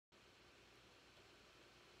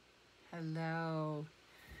Hello.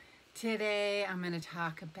 Today I'm going to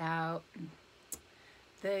talk about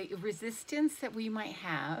the resistance that we might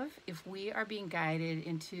have if we are being guided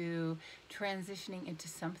into transitioning into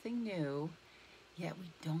something new, yet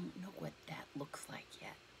we don't know what that looks like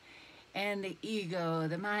yet. And the ego,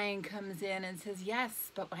 the mind comes in and says,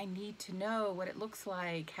 yes, but I need to know what it looks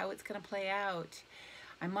like, how it's going to play out.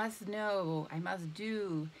 I must know, I must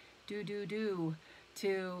do to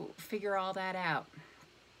figure all that out.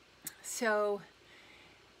 So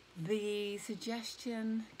the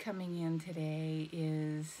suggestion coming in today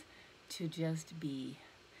is to just be,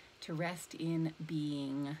 to rest in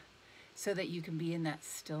being, so that you can be in that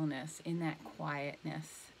stillness, in that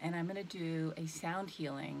quietness. And I'm going to do a sound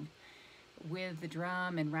healing with the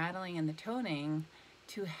drum and rattling and the toning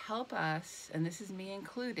to help us, and this is me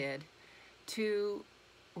included, to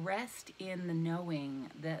rest in the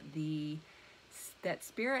knowing that that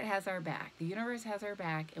spirit has our back, the universe has our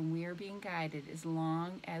back, and we are being guided as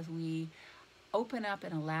long as we open up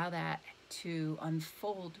and allow that to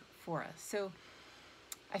unfold for us. So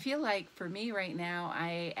I feel like for me right now,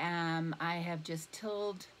 I have just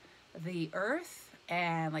tilled the earth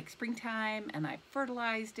and like springtime, and I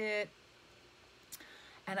fertilized it,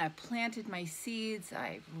 and I've planted my seeds,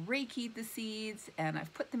 I've Reiki'd the seeds, and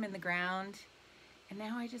I've put them in the ground. And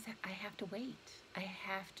now I have to wait. I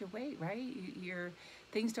have to wait, right? Your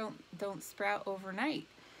things don't sprout overnight.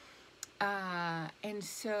 And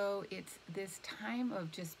so it's this time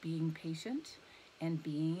of just being patient and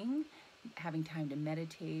having time to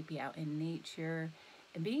meditate, be out in nature,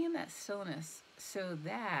 and being in that stillness so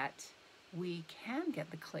that we can get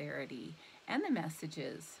the clarity and the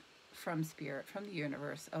messages from spirit, from the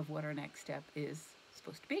universe, of what our next step is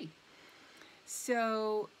supposed to be.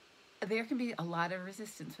 So there can be a lot of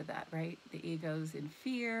resistance with that, right? The ego's in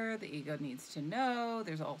fear, the ego needs to know,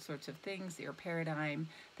 there's all sorts of things. Your paradigm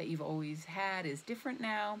that you've always had is different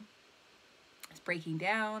now. It's breaking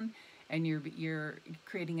down, and you're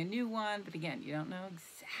creating a new one, but again, you don't know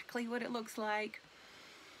exactly what it looks like.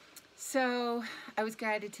 So I was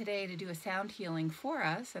guided today to do a sound healing for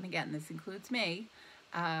us, and again, this includes me,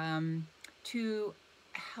 to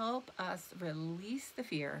help us release the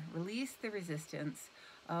fear, release the resistance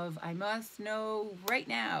of I must know right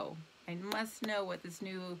now. I must know what this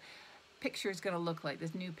new picture is going to look like,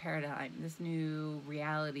 this new paradigm, this new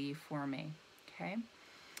reality for me, okay?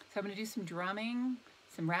 So I'm going to do some drumming,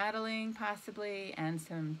 some rattling possibly, and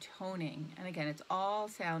some toning. And again, it's all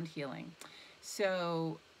sound healing.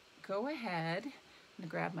 So go ahead, I'm going to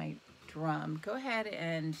grab my drum. Go ahead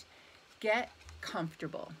and get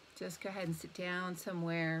comfortable. Just go ahead and sit down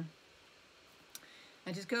somewhere.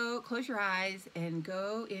 And just close your eyes and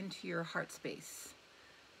go into your heart space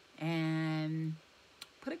and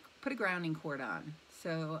put a grounding cord on.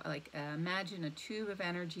 So like imagine a tube of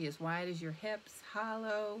energy as wide as your hips,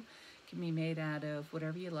 hollow, can be made out of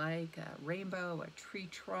whatever you like, a rainbow, a tree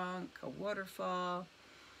trunk, a waterfall.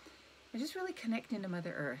 And just really connect into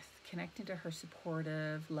Mother Earth, connect into her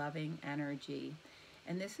supportive, loving energy.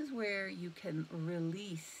 And this is where you can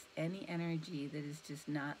release any energy that is just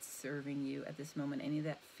not serving you at this moment, any of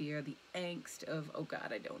that fear, the angst of, oh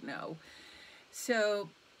God, I don't know. So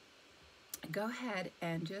go ahead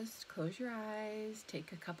and just close your eyes,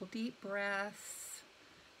 take a couple deep breaths,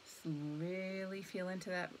 just really feel into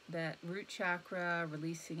that root chakra,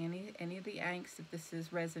 releasing any of the angst if this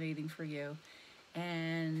is resonating for you.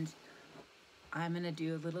 And I'm going to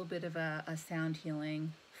do a little bit of a sound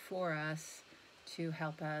healing for us to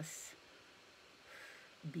help us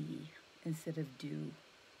be instead of do.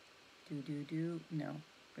 No,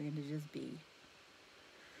 we're going to just be.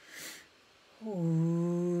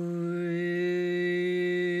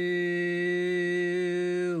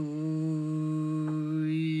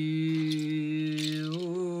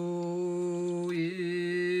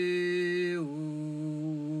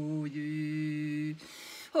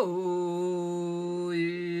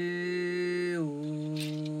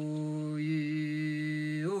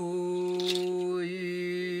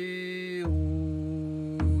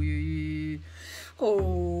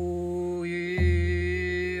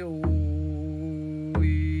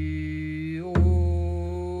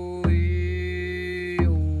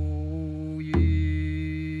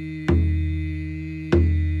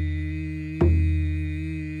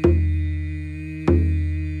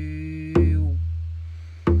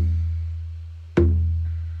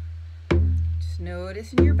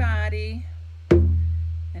 Notice in your body,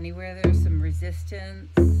 anywhere there's some resistance,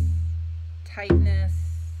 tightness,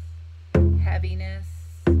 heaviness,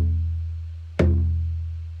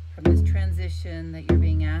 from this transition that you're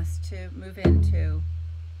being asked to move into.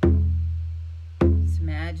 'Cause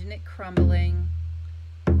Imagine it crumbling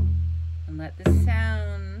And let the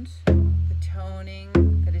sound, the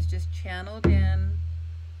toning that is just channeled in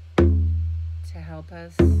to help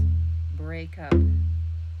us break up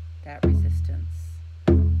that resistance.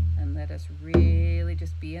 And let us really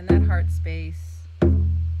just be in that heart space,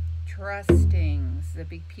 trusting. This is a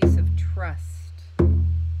big piece of trust.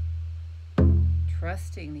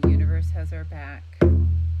 Trusting the universe has our back.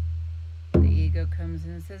 The ego comes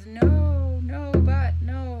in and says, no, no, but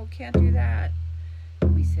no, can't do that.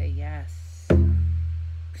 And we say yes.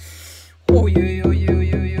 Oh, you, you, you,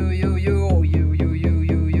 you, you, you, you, oh, you, you, you,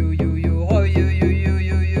 you, you, you, you, oh, you, you, you,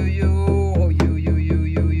 you, you, you, oh, you, you, you,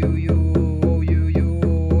 you, you, you, oh, you, you,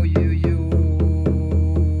 oh, you, you,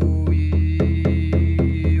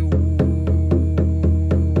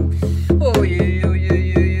 oh, you, you, you,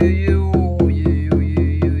 you, you, you, oh, you, you,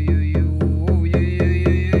 you, you, you, you, oh, you, you,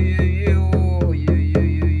 you, you, you, you, oh, you, you, you,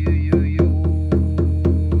 you, you, you,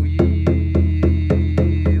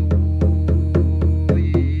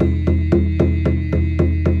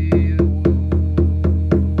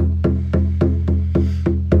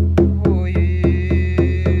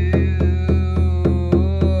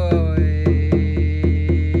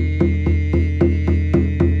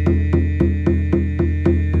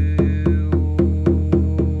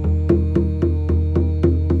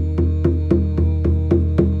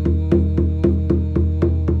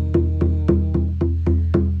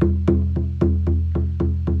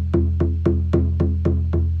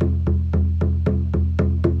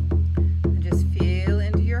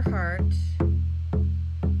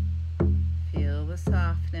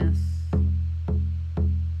 softness.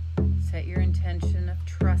 Set your intention of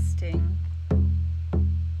trusting.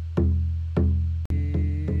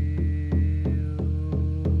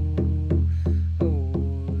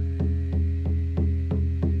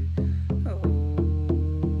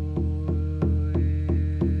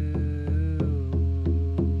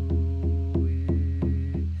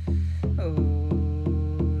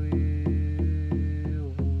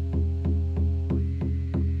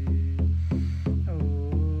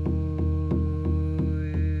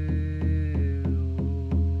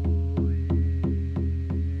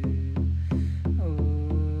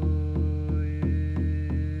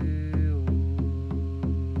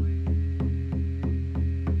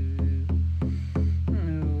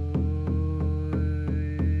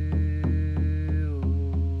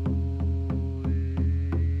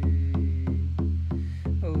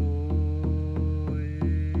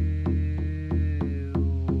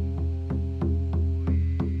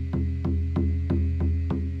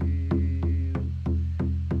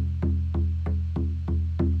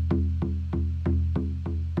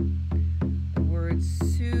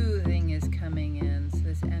 Soothing is coming in. So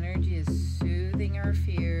this energy is soothing our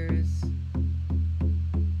fears,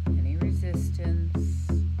 any resistance.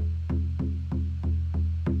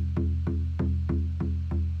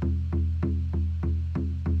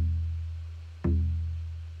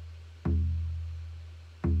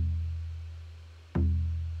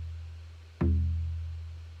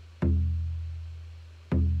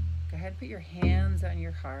 Go ahead and put your hands on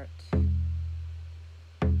your heart.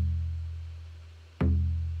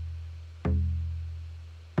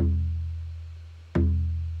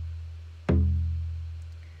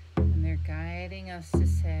 Guiding us to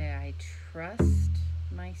say, I trust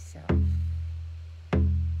myself.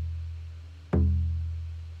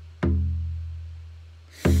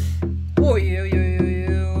 Oh, yeah, yeah, yeah,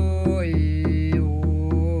 yeah.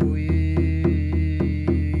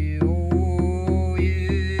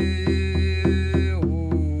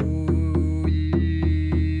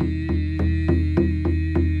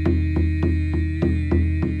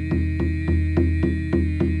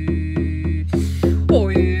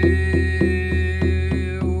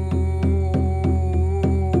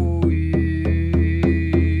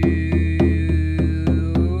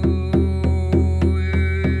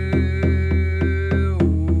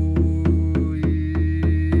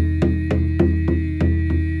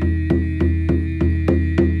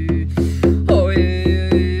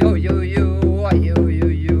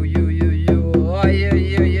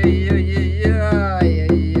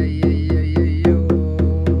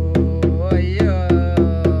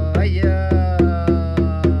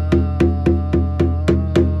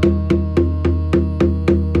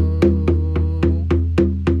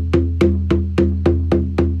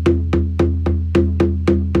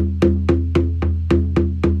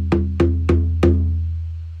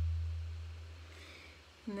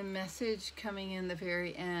 Message coming in the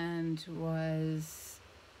very end was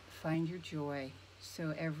find your joy.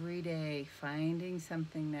 So every day finding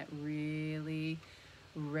something that really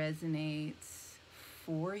resonates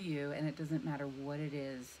for you, and it doesn't matter what it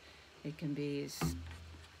is. It can be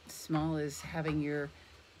small as having your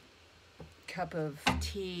cup of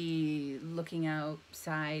tea looking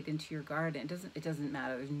outside into your garden. It doesn't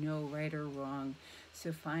matter. There's no right or wrong.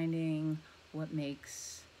 So finding what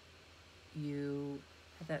makes you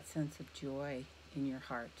have that sense of joy in your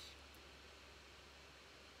heart.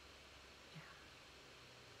 Yeah.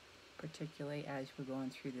 Particularly as we're going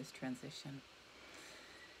through this transition.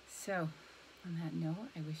 So, on that note,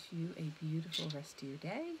 I wish you a beautiful rest of your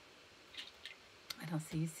day, and I'll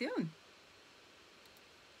see you soon.